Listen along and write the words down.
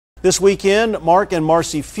This weekend, Mark and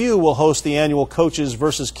Marci Few will host the annual Coaches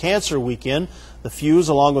vs. Cancer Weekend. The Fews,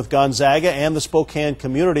 along with Gonzaga and the Spokane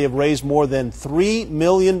Community, have raised more than $3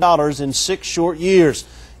 million in 6 short years.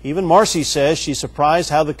 Even Marci says she's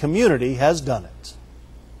surprised how the community has done it.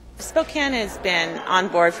 Spokane has been on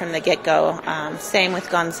board from the get-go. Same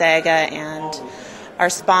with Gonzaga and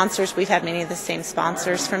our sponsors. We've had many of the same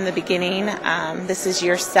sponsors from the beginning. This is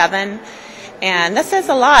year 7. And that says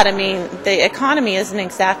a lot. I mean, the economy isn't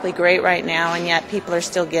exactly great right now, and yet people are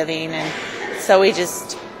still giving. And so we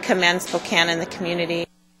just commend Spokane and the community.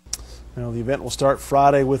 Well, the event will start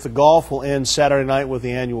Friday with the golf. Will end Saturday night with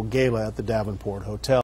the annual gala at the Davenport Hotel.